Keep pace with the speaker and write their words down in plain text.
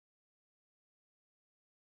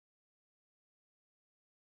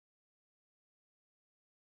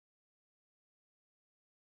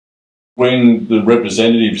when the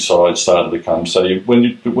representative side started to come, so when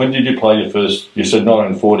did you play your first? You said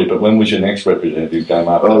 1940, but when was your next representative game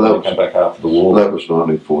after you came back after the war? That was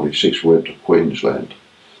 1946. We went to Queensland.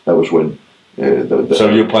 That was when. So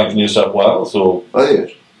you were playing for New South Wales, or? Oh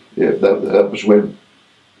yes, yeah. That was when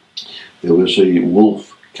there was the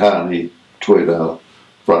Wolf, Carney, Tweedale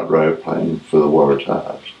front row playing for the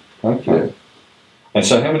Waratahs. Okay. Yeah. And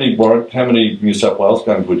so how many New South Wales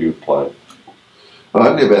games would you have played?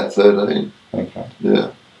 Only about 13. Okay.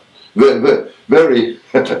 Yeah. Very,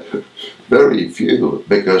 very few,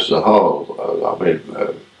 because the whole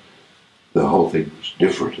thing was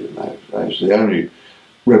different in those days. The only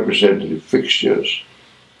representative fixtures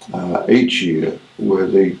each year were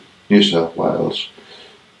the New South Wales,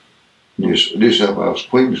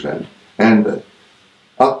 Queensland, and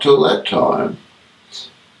up till that time,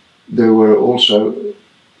 there were also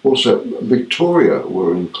Victoria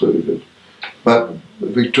were included. But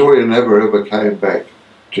Victoria never ever came back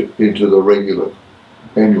into the regular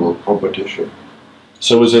annual competition.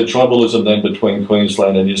 So was there tribalism then between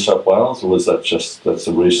Queensland and New South Wales, or was that's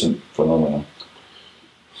a recent phenomenon?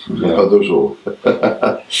 No, there was all.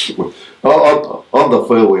 On the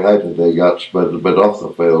field we hated their guts, but off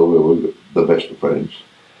the field we were the best of friends.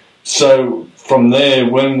 So from there,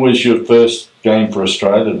 when was your first game for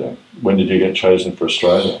Australia then? When did you get chosen for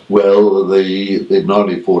Australia? Well, in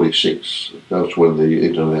 1946, that's when the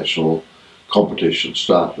international competition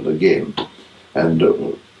started again, and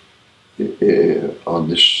on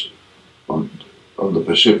the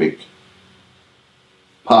Pacific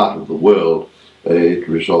part of the world, it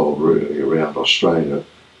resolved really around Australia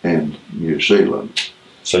and New Zealand.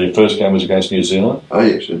 So your first game was against New Zealand? Oh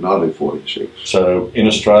yes, in 1946. So in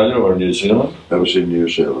Australia or in New Zealand? That was in New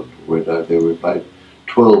Zealand. We played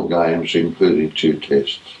 12 games, including 2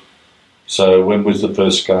 tests. So when was the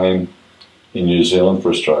first game in New Zealand for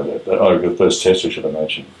Australia? Oh, the first test, we should have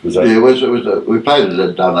mentioned. Was that? Yeah, we played it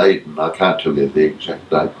at Dunedin. I can't tell you the exact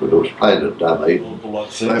date, but it was played at Dunedin.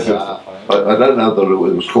 I don't know that it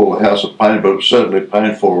was called the House of Pain, but it was certainly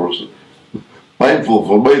painful. It was painful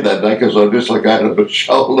for me that day because I dislocated my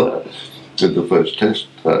shoulder in the first test.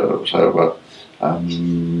 So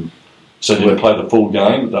did you play the full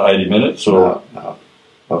game, the 80 minutes? Or? No.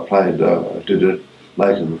 I did it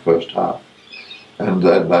late in the first half, and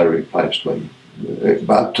they replaced me.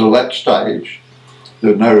 But till that stage,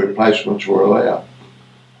 no replacements were allowed.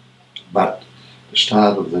 But the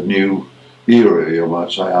start of the new era, you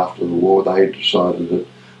might say, after the war, they decided that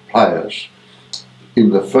players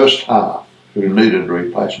in the first half who needed a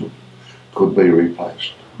replacement could be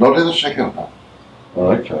replaced. Not in the second half.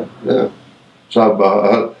 Oh, okay. Yeah.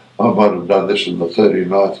 So I might have done this in the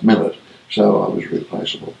 39th minute, so I was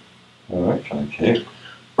replaceable. Oh, okay.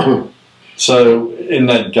 Yeah. So in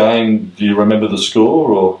that game, do you remember the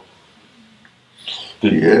score, or?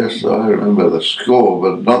 Yes, I remember the score,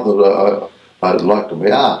 but not that I'd like to be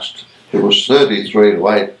asked. It was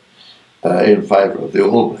 33-8 in favour of the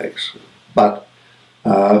All Blacks, but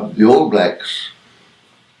the All Blacks,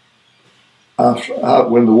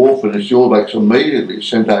 when the war finished, the All Blacks immediately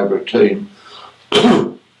sent over a team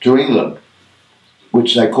to England,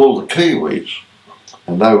 which they called the Kiwis,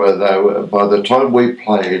 and they were by the time we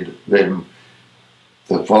played them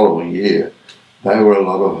the following year, they were a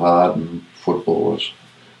lot of hardened footballers,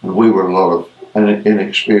 and we were a lot of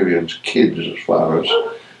inexperienced kids as far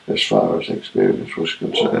as experience was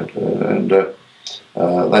concerned, and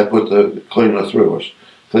they put the cleaner through us,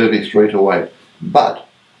 33-8. But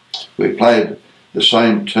we played the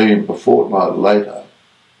same team a fortnight later,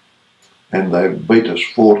 and they beat us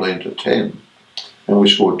 14-10, and we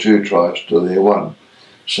scored 2 tries to their 1.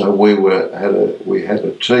 So we had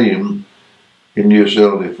a team in New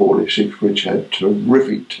Zealand in 46 which had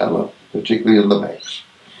terrific talent, particularly in the backs.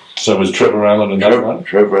 So was Trevor Allen in that one?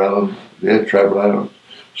 Trevor Allen,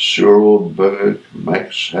 Cyril Berg,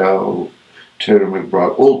 Max Howell, Terry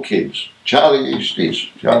McBride, all kids. Charlie Easties,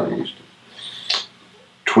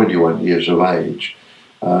 21 years of age.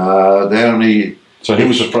 So he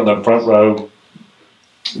was the front row?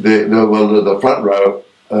 The front row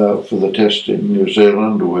for the test in New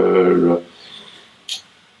Zealand were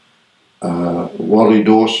Wally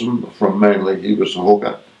Dawson from Manly, he was the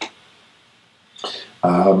hooker.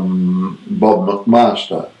 Bob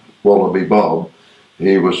McMaster, Wallaby Bob,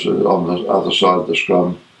 he was on the other side of the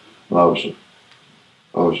scrum, and I was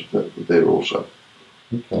there also.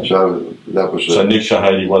 Okay. So that was. So Nick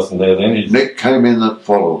Shahady wasn't there then? Nick came in the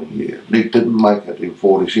following year. Nick didn't make it in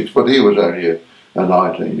 46, but he was only a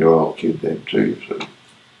 19-year-old kid then too.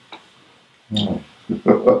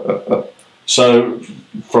 So. So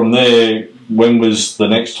from there, when was the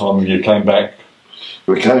next time you came back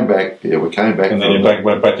We came back. Yeah, we came back. And then you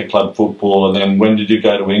went back to club football. And then when did you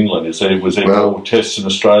go to England? Was there more tests in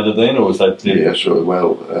Australia then, or was that? Yes.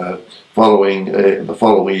 Following the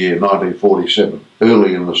following year, 1947,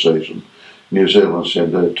 early in the season, New Zealand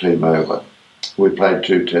sent a team over. We played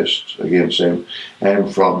 2 tests against them,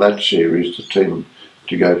 and from that series, the team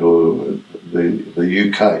to go to the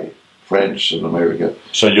UK, France, and America.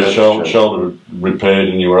 So your shoulder repaired,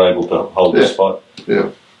 and you were able to hold the spot.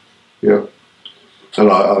 Yeah. And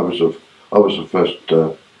I was the first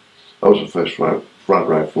front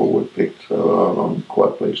row forward picked. So I'm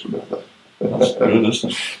quite pleased about that. That's good,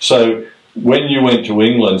 isn't it? So when you went to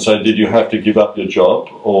England, so did you have to give up your job,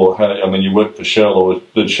 or you worked for Shell, or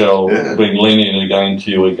did Shell bring lenient again to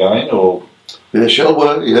you again, or? Yeah, Shell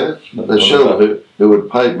were, yeah. The Shell who had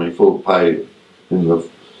paid me full pay in the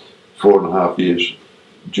 4.5 years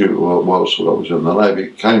whilst I was in the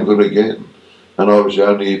Navy, came good again, and I was the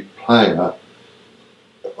only player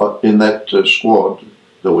in that squad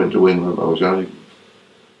that went to England. I was the only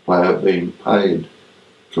player being paid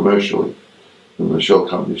commercially. And the Shell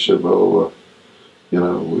company said, well, we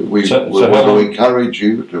want to encourage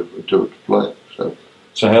you to play.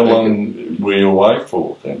 So how long were you away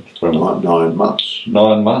for then? 9 months.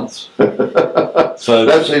 9 months. So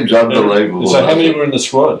that seems unbelievable. So how many were in the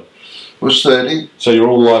squad? It was 30. So you're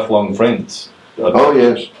all lifelong friends? Oh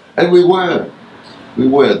yes, and we were.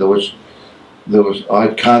 There was. I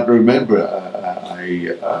can't remember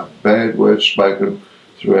a bad word spoken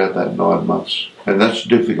throughout that 9 months, and that's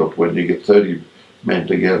difficult when you get 30 men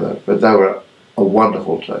together. But they were a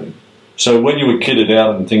wonderful team. So when you were kitted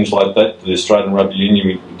out and things like that, the Australian Rugby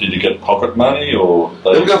Union, did you get pocket money, or?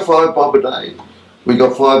 We got $5 bob a day. We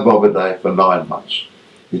got $5 bob a day for 9 months.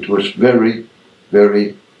 It was very,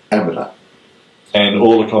 very amateur. And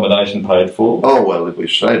all accommodation paid for? Oh well, we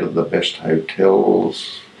stayed at the best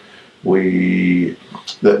hotels. The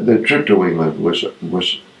trip to England was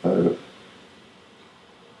a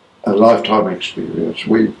lifetime experience.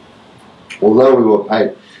 Although we were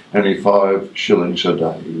paid only 5 shillings a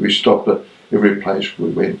day, we stopped at every place we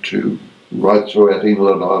went to, right throughout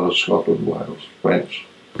England, Ireland, Scotland, Wales, France,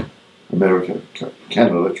 America,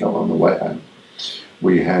 Canada, come on the way home.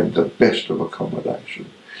 We had the best of accommodation.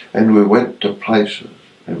 And we went to places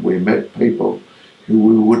and we met people who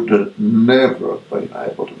we would have never have been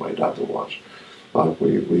able to meet otherwise. Like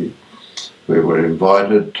we were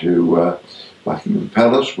invited to Buckingham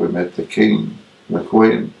Palace. We met the King, the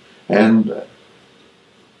Queen, and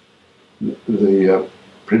the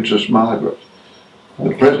Princess Margaret.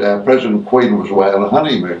 Our present Queen was away on a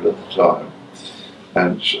honeymoon at the time,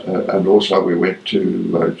 and also we went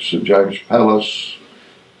to St James Palace.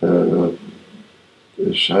 The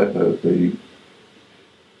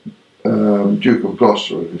Duke of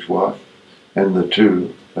Gloucester and his wife, and had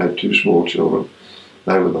 2 small children.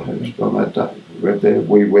 They were the hosts on that day. We went there.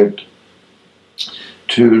 We went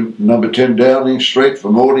to number 10 Downing Street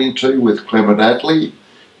for morning tea with Clement Attlee,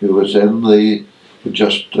 who was then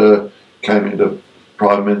just came into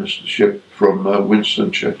Prime Ministership from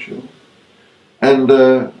Winston Churchill, and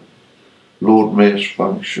Lord Mayor's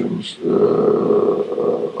functions.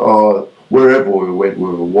 Wherever we went, we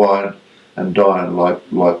were wine and dine like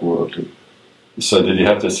royalty. So did you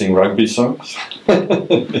have to sing rugby songs? We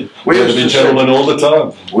used to be gentlemen all the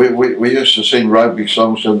time. We used to sing rugby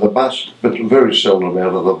songs in the bus, but very seldom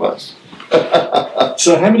out of the bus.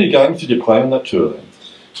 So how many games did you play on that tour then?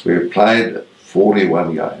 We played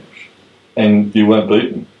 41 games. And you weren't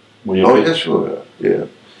beaten? Yes we were, yeah.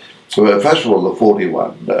 So first of all, the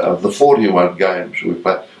 41. Of the 41 games we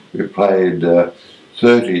played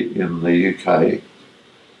 30 in the UK.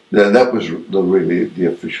 That was really the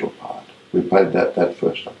official part. We played that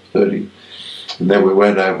first time, 30. And then we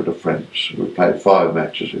went over to France. We played 5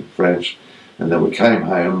 matches in France. And then we came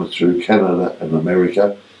home through Canada and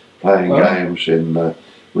America, playing games in,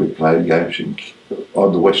 we played games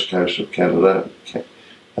on the west coast of Canada,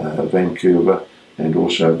 Vancouver, and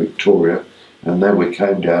also Victoria. And then we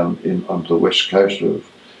came down onto the west coast of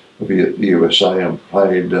the USA and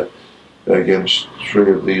played against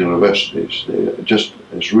 3 of the universities there, just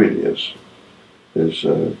as really as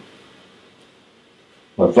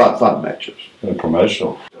fun matches.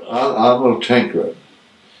 Promotional. Arnold Tankred,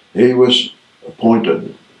 he was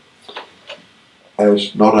appointed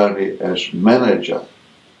as not only as manager,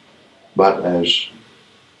 but as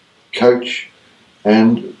coach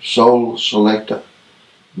and sole selector.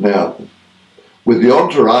 Now, with the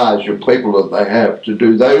entourage of people that they have to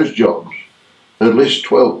do those jobs, at least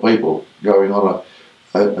 12 people going on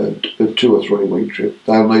a 2 or 3 week trip,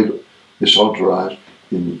 they'll need this entourage.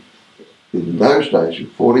 In those days, in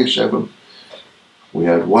 47, we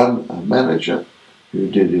had one manager who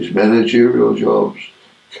did his managerial jobs,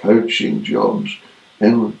 coaching jobs,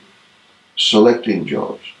 and selecting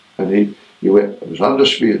jobs. And he went, it was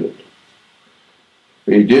undisputed.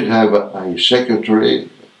 He did have a secretary,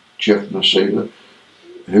 Jeff Nasila,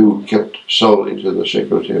 who kept solely to the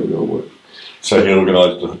secretarial work. So he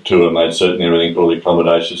organised the tour, made certain everything, all the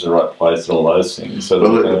accommodations in the right place and all those things. So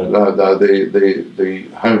well, no, the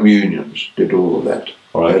home unions did all of that.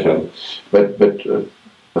 Oh, okay. But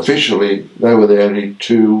officially, they were the only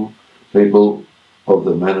two people of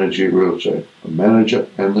the managerial set, the manager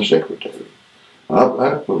and the secretary.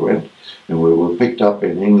 Up we went, and we were picked up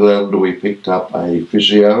in England. We picked up a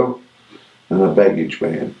physio and a baggage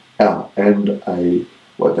man, and a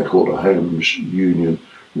what they called a homes union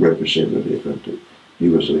representative, and he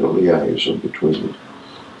was the liaison between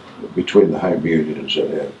the home unions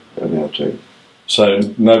and our team. So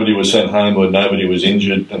nobody was sent home, or nobody was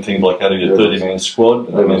injured and things like that in a 30-man squad?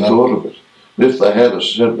 Never thought of it. If they had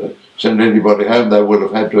send anybody home, they would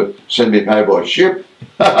have had to send him home by ship.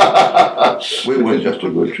 We were just a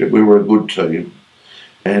good trip. We were a good team,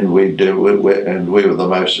 and we were the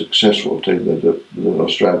most successful team that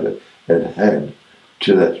Australia had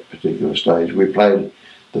to that particular stage. We played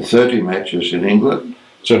the 30 matches in England.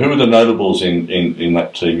 So who were the notables in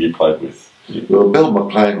that team you played with? Well, Bill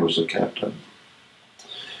McLean was the captain.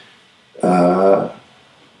 Who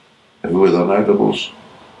were the notables?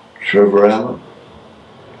 Trevor Allen,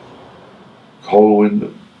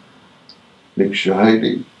 Colwyn, Nick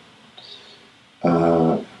Shahady,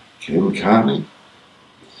 Ken Carney,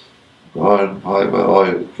 Brian Piper,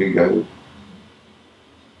 I could go,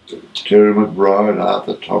 Terry McBride,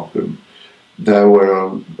 Arthur Tonkin. They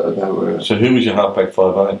were. So who was your halfback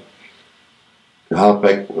 5'8"?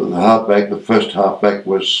 The first halfback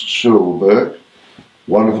was Cyril Burke,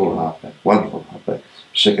 wonderful halfback.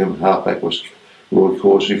 Second halfback was Roy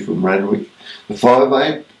Coursey from Randwick. The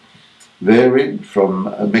 5'8" varied from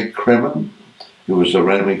Mick Cremin, who was a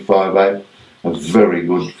Randwick 5'8", a very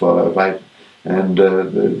good 5'8", and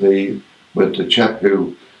the chap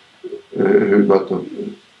who got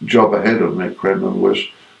the job ahead of Mick Cremin was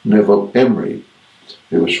Neville Emery,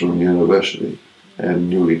 who was from university and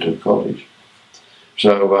Newington College.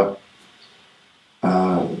 So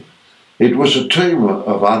it was a team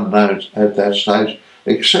of unknowns at that stage,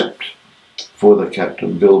 except for the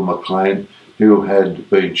captain, Bill McLean, who had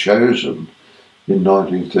been chosen in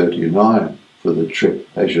 1939 for the trip.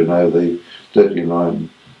 As you know, the 39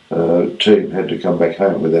 team had to come back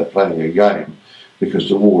home without playing a game because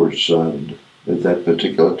the war had started at that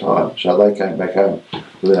particular time. So they came back home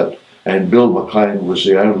without, and Bill McLean was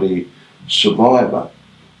the only survivor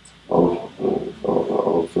of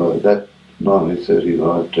that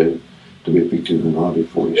 1939 team to be picked in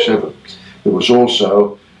 1947. There was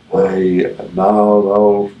also an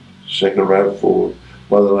old second row forward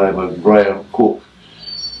by the name of Graham Cook,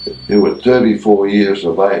 who at 34 years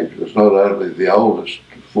of age was not only the oldest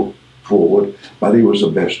forward, but he was the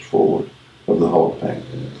best forward of the whole pack.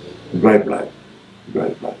 Great bloke.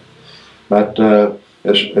 But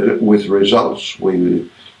with results, we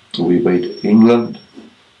beat England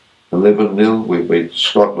 11-0, we beat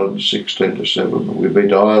Scotland 16-7, we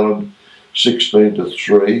beat Ireland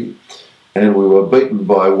 16-3, and we were beaten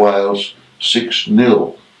by Wales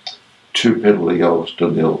 6-0, 2 penalty goals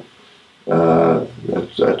to 0.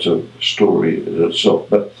 That's a story in itself.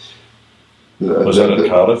 But was that at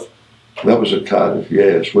Cardiff? That was at Cardiff,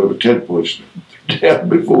 yes. We were 10 points down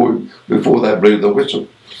before they blew the whistle.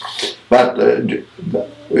 But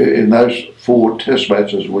in those 4 test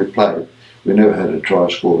matches we played, we never had a try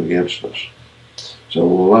scored against us. So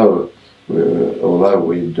although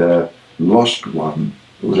we'd lost one,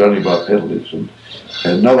 it was only by penalties, and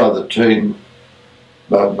no other team,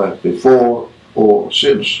 but before or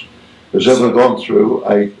since, has ever gone through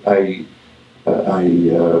a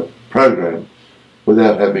program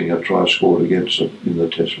without having a try scored against them in the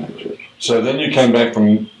test matches. So then you came back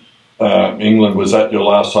from England. Was that your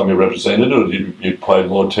last time you represented, or did you played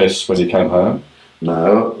more tests when you came home?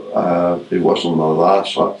 No, it wasn't the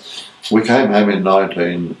last time. We came home in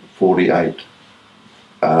 1948,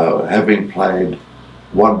 having played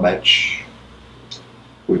one match.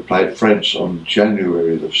 We played France on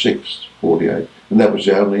January the 6th, 48, and that was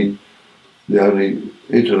the only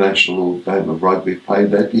international game of rugby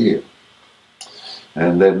played that year.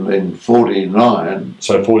 And then in 49...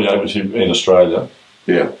 So 48 was in Australia?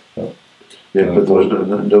 Yeah. Yeah, but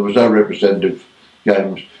there was no representative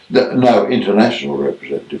games, no international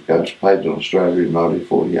representative games played in Australia in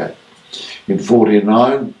 1948. In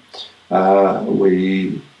 49,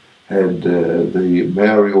 we had the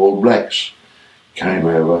Maori All Blacks came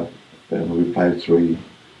over, and we played three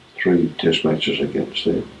 3 test matches against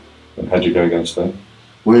them. And how'd you go against them?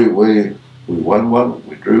 We won one,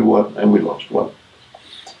 we drew one, and we lost one.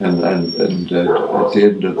 And at the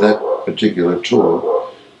end of that particular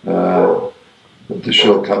tour, the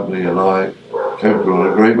Shell Company and I came to an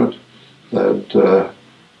agreement that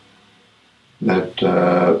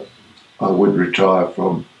I would retire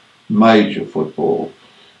from major football.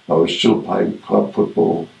 I was still playing club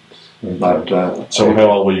football, Okay. but So how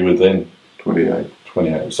old were you then? 28.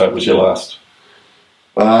 28. So that was your last.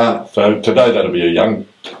 Uh, So today that'll be a young.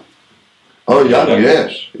 oh, young,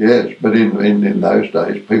 yes. But in those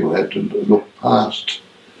days, people had to look past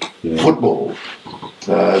football.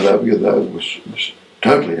 That was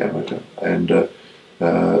totally amateur, and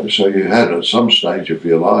so you had at some stage of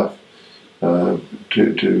your life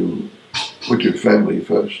to put your family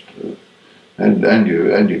first and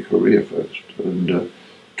your career first. And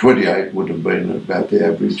 28 would have been about the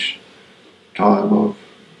average time of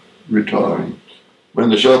retiring. When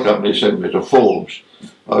the Shell Company sent me to Forbes,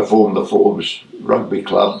 I formed the Forbes Rugby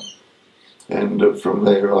Club, and from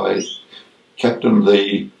there I captained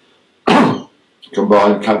the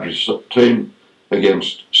combined country team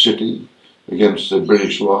against City, against the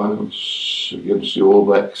British Lions, against the All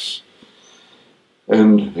Blacks,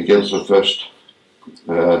 and against the first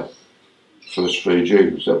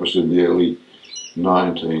Fijians. That was in the early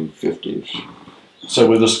 1950s. So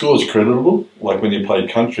were the scores creditable? Like when you played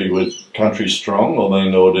country, was country strong, or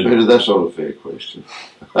then, or did? Peter, that's not a fair question.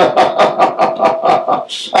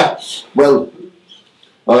 Well,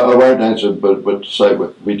 I won't answer, but say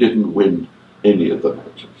we didn't win any of the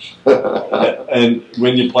matches. And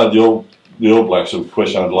when you played the All Blacks, a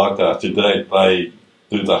question I'd like to ask: did they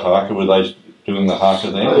do the haka? Were they doing the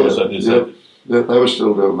haka then, or is that? They were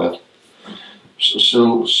still doing that.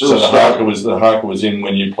 So the haka was in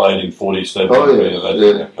when you played in 47. Oh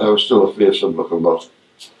yeah, they were still a fearsome looking lot.